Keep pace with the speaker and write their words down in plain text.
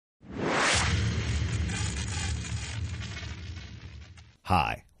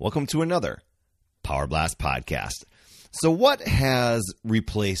Hi, welcome to another Power Blast podcast. So what has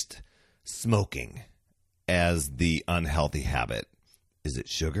replaced smoking as the unhealthy habit? Is it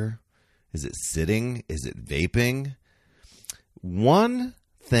sugar? Is it sitting? Is it vaping? One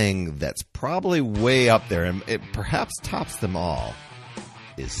thing that's probably way up there, and it perhaps tops them all,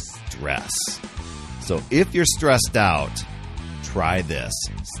 is stress. So if you're stressed out, try this.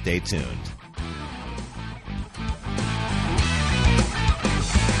 Stay tuned.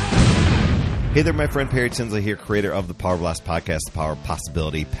 Hey there, my friend Perry Tinsley here, creator of the Power Blast podcast, The Power of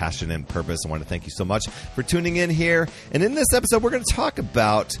Possibility, Passion, and Purpose. I want to thank you so much for tuning in here. And in this episode, we're going to talk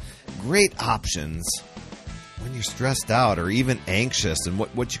about great options when you're stressed out or even anxious and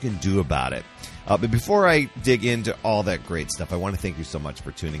what you can do about it. But before I dig into all that great stuff, I want to thank you so much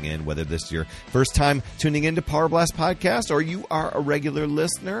for tuning in, whether this is your first time tuning into Power Blast podcast or you are a regular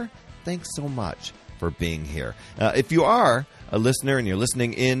listener. Thanks so much for being here. If you are a listener and you're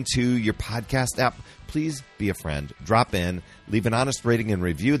listening into your podcast app, please be a friend. Drop in, leave an honest rating and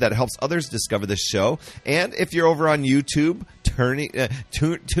review. That helps others discover this show. And if you're over on YouTube,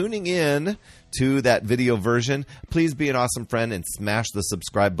 tuning in to that video version, please be an awesome friend and smash the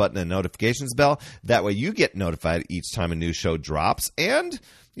subscribe button and notifications bell. That way you get notified each time a new show drops. And,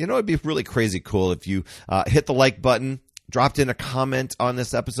 you know, it'd be really crazy cool if you hit the like button, dropped in a comment on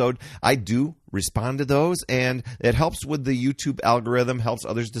this episode. I do respond to those, and it helps with the YouTube algorithm, helps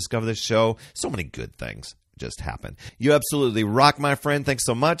others discover this show. So many good things just happen. You absolutely rock, my friend. Thanks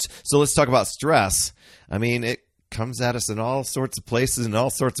so much. So let's talk about stress. I mean, it comes at us in all sorts of places, in all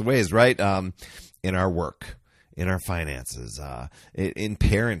sorts of ways, right? In our work, in our finances, in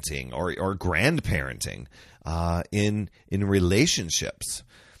parenting or grandparenting, in relationships.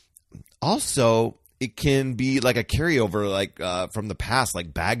 Also, it can be like a carryover, like from the past,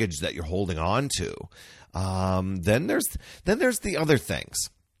 like baggage that you're holding on to. Then there's the other things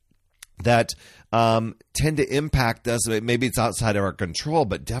that tend to impact us. Maybe it's outside of our control,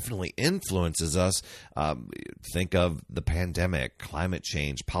 but definitely influences us. Think of the pandemic, climate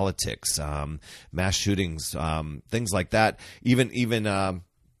change, politics, mass shootings, things like that. Even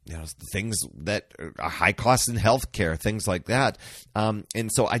things that are high costs in healthcare, things like that.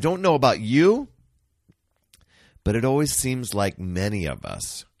 And so I don't know about you, but it always seems like many of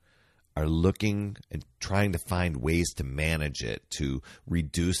us are looking and trying to find ways to manage it, to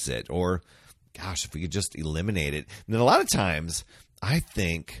reduce it, or, gosh, if we could just eliminate it. And then a lot of times, I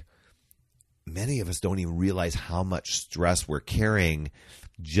think many of us don't even realize how much stress we're carrying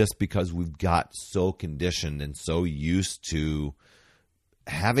just because we've got so conditioned and so used to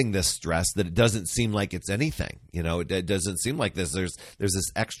having this stress that it doesn't seem like it's anything. You know, it doesn't seem like this. There's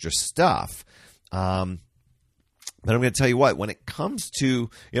this extra stuff. But I'm going to tell you what, when it comes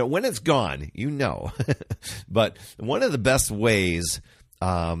to, when it's gone, but one of the best ways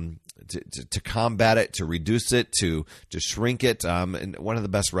to combat it, to reduce it, to shrink it, and one of the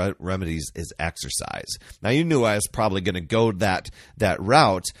best remedies is exercise. Now, you knew I was probably going to go that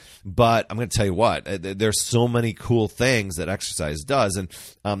route, but I'm going to tell you what, there's so many cool things that exercise does.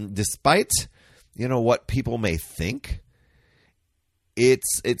 And despite, what people may think,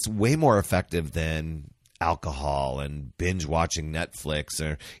 it's way more effective than alcohol and binge watching Netflix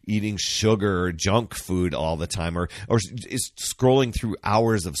or eating sugar or junk food all the time or is scrolling through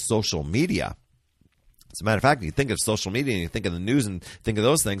hours of social media. As a matter of fact, you think of social media and you think of the news and think of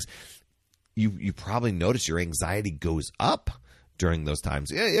those things, you probably notice your anxiety goes up during those times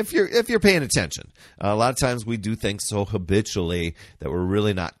if you're paying attention. A lot of times we do things so habitually that we're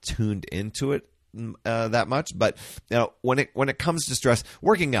really not tuned into it that much. But when it comes to stress,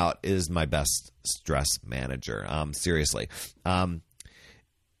 working out is my best stress manager. Seriously,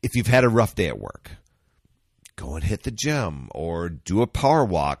 if you've had a rough day at work, go and hit the gym or do a power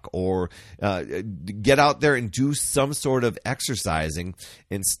walk or get out there and do some sort of exercising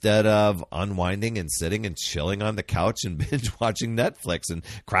instead of unwinding and sitting and chilling on the couch and binge watching Netflix and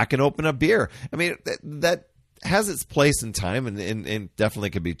cracking open a beer. I mean, that has its place in time and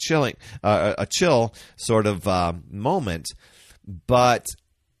definitely could be a chill sort of moment, but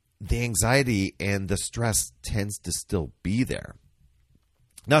the anxiety and the stress tends to still be there.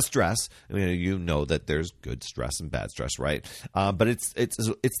 Now, stress, I mean, you know that there's good stress and bad stress, right? But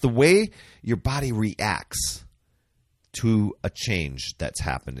it's the way your body reacts to a change that's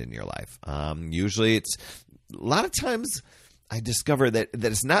happened in your life. Usually a lot of times I discover that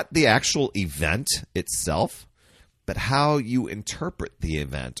it's not the actual event itself, but how you interpret the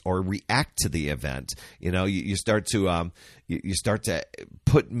event or react to the event. You start to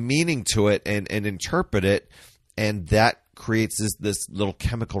put meaning to it and interpret it, and that creates this little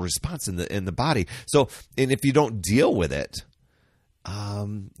chemical response in the body. So, and if you don't deal with it,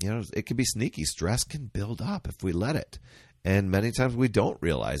 it can be sneaky. Stress can build up if we let it. And many times we don't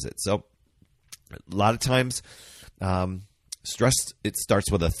realize it. So a lot of times, stress, it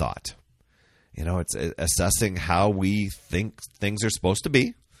starts with a thought. It's assessing how we think things are supposed to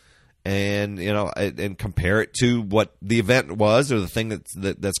be, and and compare it to what the event was or the thing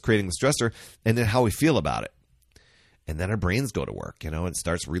that's creating the stressor, and then how we feel about it. And then our brains go to work, and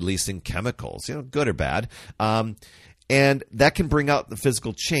starts releasing chemicals, good or bad, and that can bring out the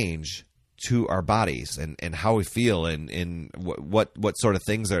physical change to our bodies and how we feel and what sort of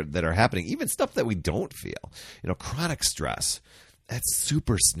things that are happening, even stuff that we don't feel. Chronic stress. That's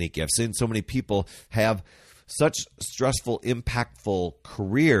super sneaky. I've seen so many people have such stressful, impactful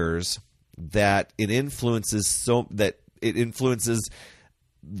careers that it influences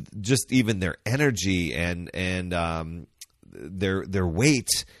just even their energy and their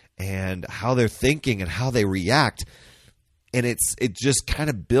weight and how they're thinking and how they react. And it just kind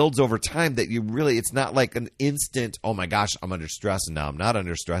of builds over time that it's not like an instant, oh my gosh, I'm under stress and now I'm not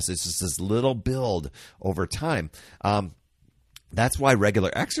under stress. It's just this little build over time. That's why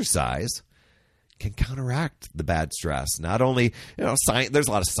regular exercise can counteract the bad stress. Not only, science, there's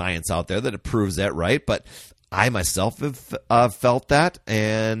a lot of science out there that proves that, right? But I myself have felt that,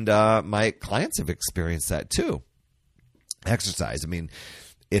 and my clients have experienced that too. Exercise,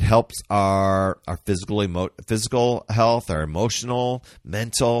 it helps our physical health, our emotional,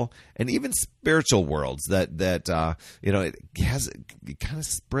 mental, and even spiritual worlds. It kind of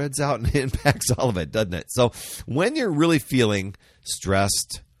spreads out and impacts all of it, doesn't it? So when you're really feeling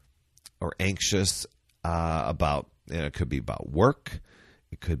stressed or anxious about, it could be about work,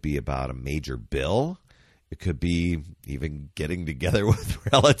 it could be about a major bill. It could be even getting together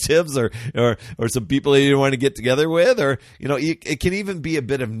with relatives or some people that you want to get together with, or it can even be a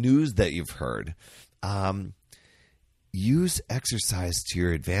bit of news that you've heard. Use exercise to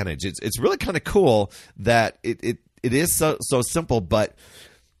your advantage. It's really kind of cool that it is so simple, but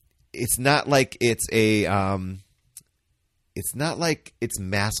it's not like it's not like it's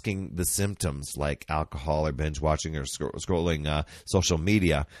masking the symptoms like alcohol or binge watching or scrolling social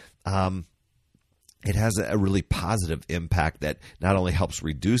media. It has a really positive impact that not only helps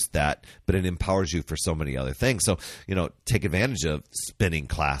reduce that, but it empowers you for so many other things. So, take advantage of spinning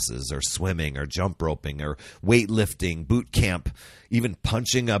classes or swimming or jump roping or weightlifting, boot camp, even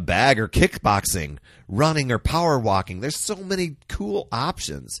punching a bag or kickboxing, running or power walking. There's so many cool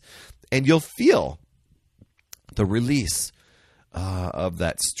options, and you'll feel the release of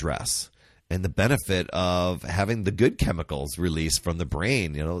that stress. And the benefit of having the good chemicals released from the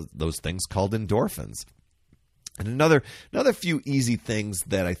brain, those things called endorphins. And another few easy things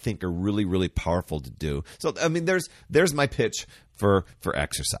that I think are really, really powerful to do. So, there's my pitch for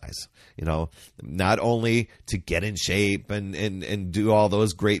exercise. Not only to get in shape and do all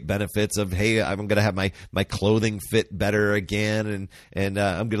those great benefits of, hey, I'm going to have my clothing fit better again and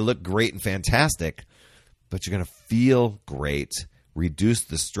I'm going to look great and fantastic, but you're going to feel great, reduce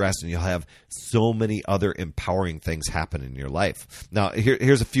the stress, and you'll have so many other empowering things happen in your life. Now,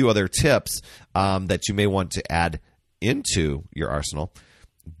 here's a few other tips that you may want to add into your arsenal.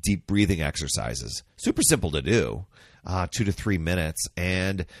 Deep breathing exercises. Super simple to do. 2 to 3 minutes.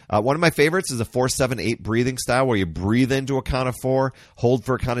 And one of my favorites is a 4-7-8 breathing style where you breathe into a count of 4, hold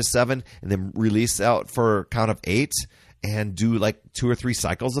for a count of 7, and then release out for a count of 8. And do like 2 or 3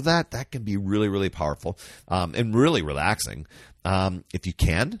 cycles of that. That can be really, really powerful and really relaxing. If you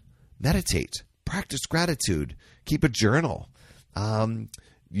can, meditate, practice gratitude, keep a journal.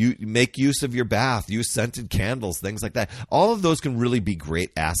 You make use of your bath, use scented candles, things like that. All of those can really be great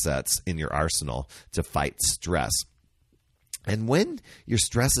assets in your arsenal to fight stress. And when your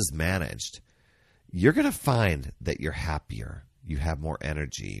stress is managed, you're going to find that you're happier. You have more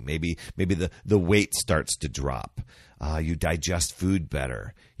energy. Maybe the weight starts to drop. You digest food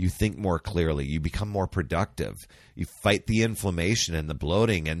better. You think more clearly. You become more productive. You fight the inflammation and the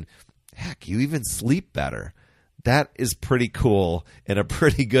bloating, and heck, you even sleep better. That is pretty cool and a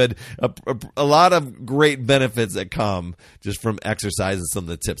pretty good, a lot of great benefits that come just from exercise and some of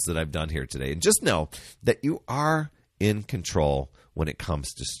the tips that I've done here today. And just know that you are in control when it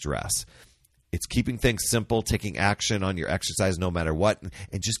comes to stress. It's keeping things simple, taking action on your exercise no matter what,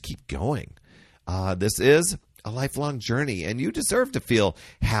 and just keep going. This is a lifelong journey, and you deserve to feel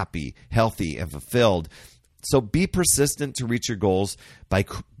happy, healthy, and fulfilled. So be persistent to reach your goals by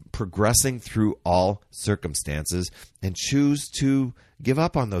progressing through all circumstances and choose to give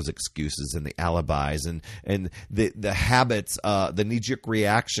up on those excuses and the alibis and the habits, the knee-jerk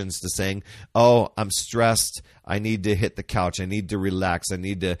reactions to saying, oh, I'm stressed, I need to hit the couch, I need to relax, I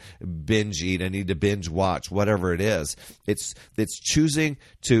need to binge eat, I need to binge watch, whatever it is. It's choosing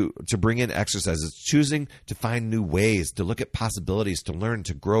to bring in exercise. It's choosing to find new ways, to look at possibilities, to learn,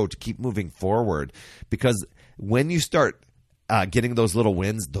 to grow, to keep moving forward. Because when you start getting those little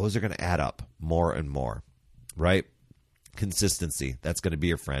wins, those are going to add up more and more, right? Consistency. That's going to be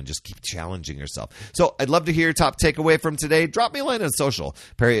your friend. Just keep challenging yourself. So I'd love to hear your top takeaway from today. Drop me a line on social,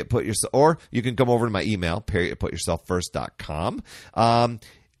 or you can come over to my email, perry@putyourselffirst.com.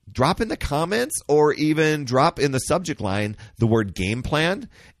 Drop in the comments or even drop in the subject line the word game plan,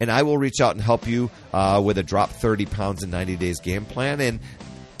 and I will reach out and help you with a drop 30 pounds in 90 days game plan. And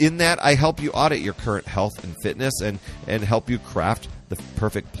in that, I help you audit your current health and fitness and help you craft the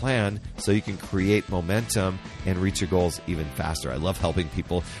perfect plan so you can create momentum and reach your goals even faster. I love helping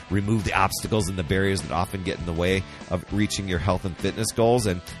people remove the obstacles and the barriers that often get in the way of reaching your health and fitness goals.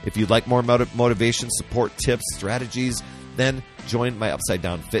 And if you'd like more motivation, support, tips, strategies, then join my Upside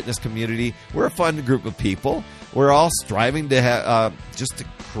Down Fitness community. We're a fun group of people. We're all striving to just to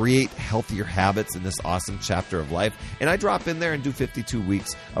create healthier habits in this awesome chapter of life. And I drop in there and do 52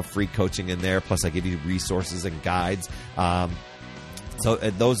 weeks of free coaching in there. Plus, I give you resources and guides. So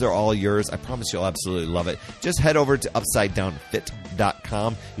those are all yours. I promise you'll absolutely love it. Just head over to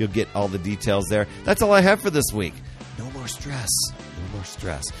UpsideDownFit.com. You'll get all the details there. That's all I have for this week. No more stress. No more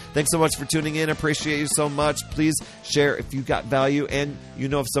stress. Thanks so much for tuning in. I appreciate you so much. Please share if you got value and you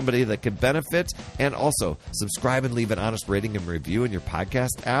know of somebody that could benefit. And also subscribe and leave an honest rating and review in your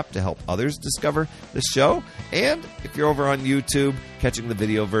podcast app to help others discover the show. And if you're over on YouTube catching the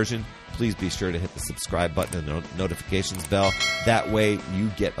video version, please be sure to hit the subscribe button and the notifications bell. That way you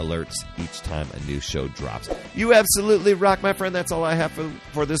get alerts each time a new show drops. You absolutely rock, my friend. That's all I have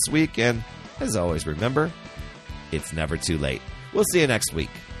for this week. And as always, remember, it's never too late. We'll see you next week.